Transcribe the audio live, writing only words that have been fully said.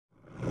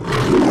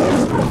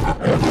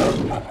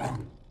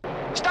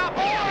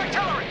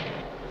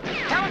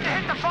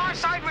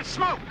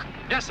Smoke!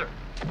 Yes, sir.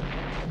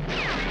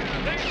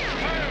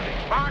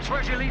 Barnes,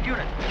 where's your lead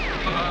unit?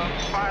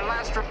 By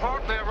last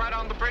report, they're right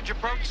on the bridge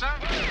approach, sir.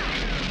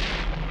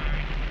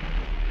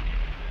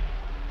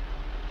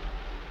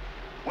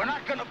 We're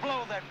not gonna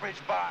blow that bridge,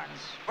 Barnes.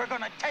 We're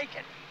gonna take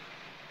it.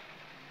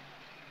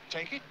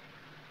 Take it?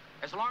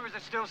 As long as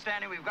it's still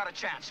standing, we've got a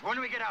chance. When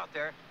we get out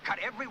there, cut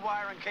every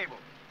wire and cable.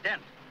 Then,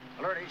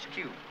 alert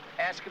HQ.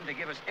 Ask him to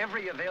give us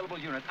every available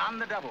unit on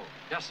the double.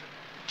 Yes, sir.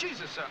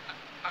 Jesus, sir.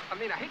 I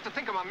mean, I hate to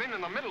think of my men in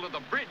the middle of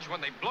the bridge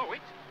when they blow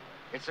it.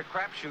 It's a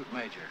crapshoot,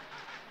 Major.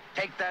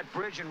 Take that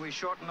bridge and we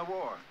shorten the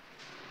war.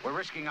 We're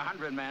risking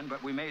 100 men,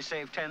 but we may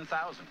save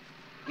 10,000,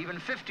 even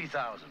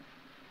 50,000.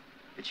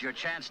 It's your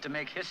chance to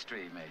make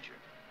history, Major.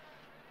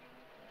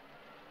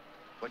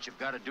 What you've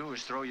got to do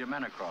is throw your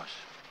men across.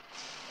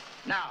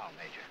 Now,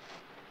 Major.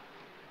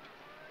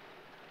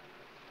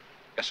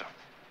 Yes, sir.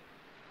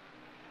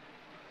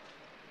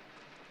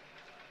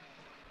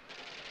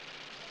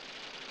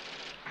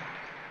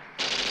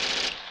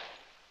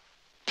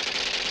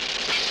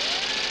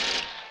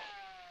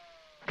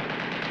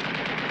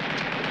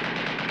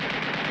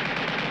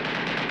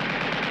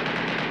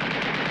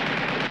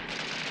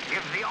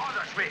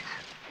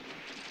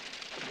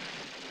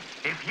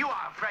 If you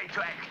are afraid to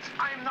act,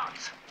 I am not.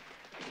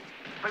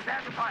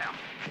 Prepare to fire.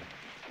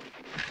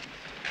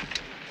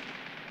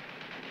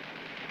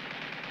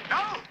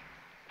 No!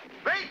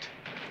 Wait!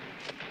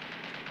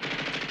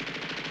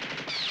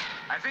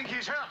 I think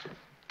he's hurt.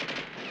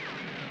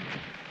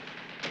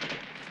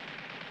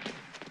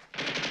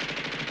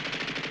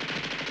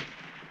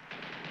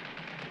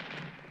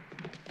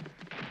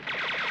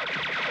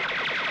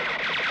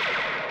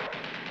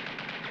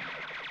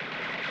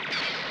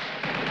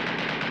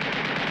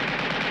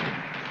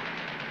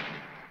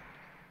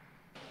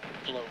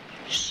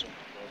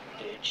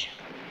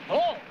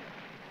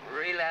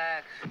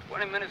 Relax.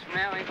 20 minutes from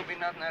now, ain't gonna be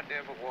nothing out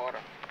there but water.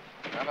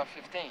 How about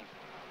 15?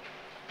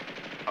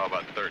 How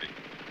about 30?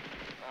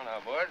 No,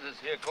 boys, this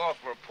here call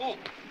for a pool.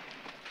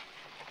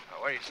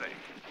 What do you say?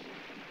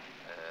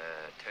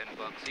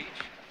 $10 each.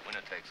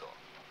 Winner takes all.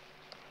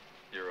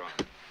 You're on.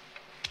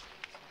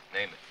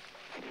 Name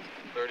it.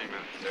 30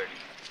 minutes. 30.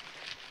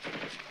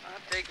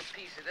 I'll take a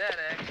piece of that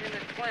action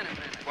in 20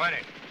 minutes. 20.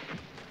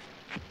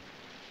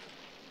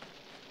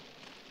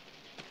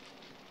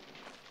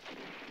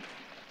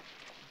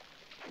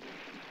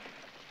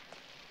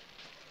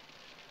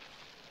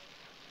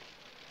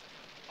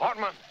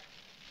 Hartman,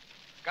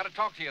 got to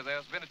talk to you.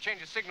 There's been a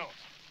change of signals.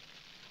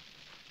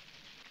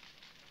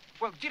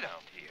 Well, get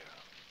out here.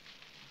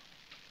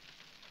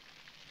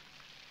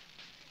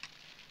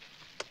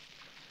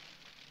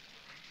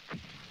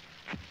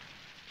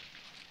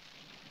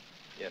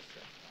 Yes,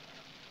 sir.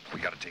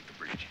 We got to take the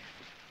bridge.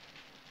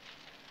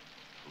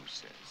 Who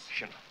says?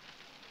 Shouldn't.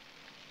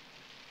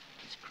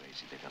 He's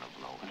crazy. They're gonna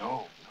blow it.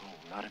 No,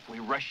 not if we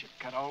rush it.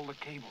 Cut all the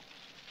cables.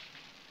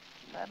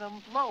 Let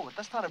them blow it.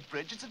 That's not a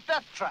bridge. It's a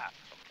death trap.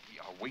 We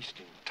are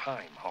wasting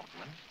time,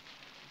 Hartman.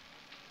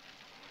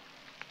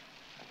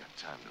 I got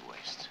time to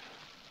waste.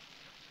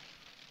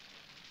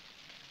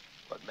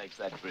 What makes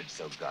that bridge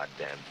so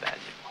goddamn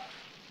valuable?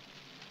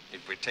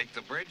 If we take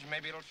the bridge,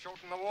 maybe it'll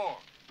shorten the war.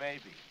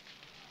 Maybe.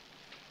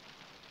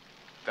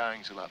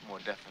 Dying's a lot more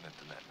definite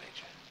than that,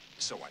 Major.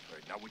 So I've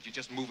heard. Now, would you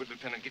just move it,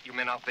 Lieutenant, get your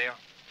men out there?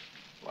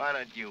 Why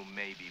don't you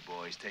maybe,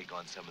 boys, take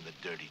on some of the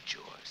dirty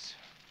chores?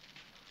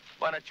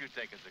 Why don't you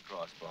take us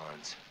across,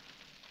 Barnes?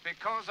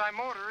 Because I'm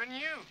ordering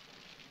you.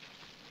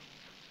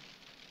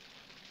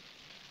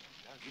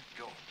 Now get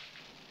going.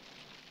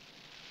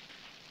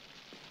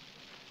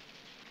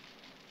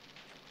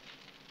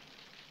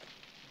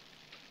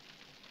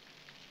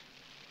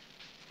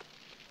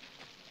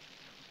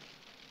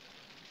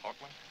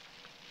 Hartman,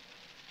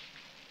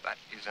 that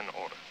is an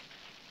order.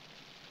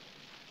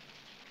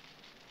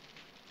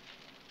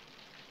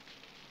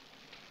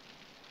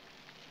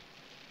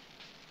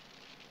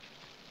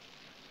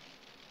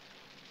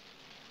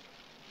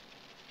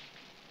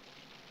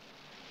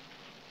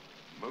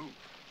 Move.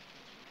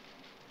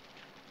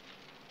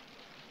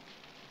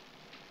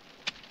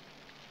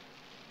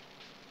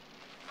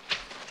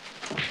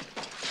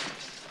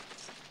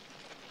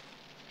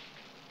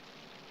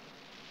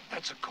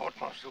 That's a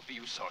court-martial for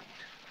you, Sergeant.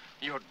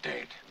 You're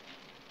dead.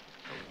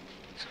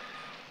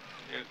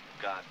 You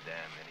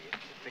goddamn idiot.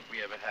 You think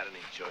we ever had any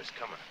choice?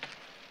 Come on.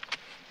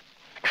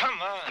 Come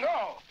on.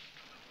 No!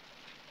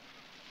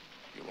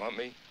 You want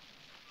me?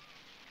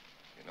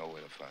 You know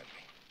where to find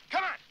me.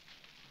 Come on!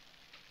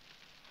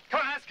 Come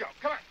on, let's go.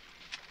 Come on.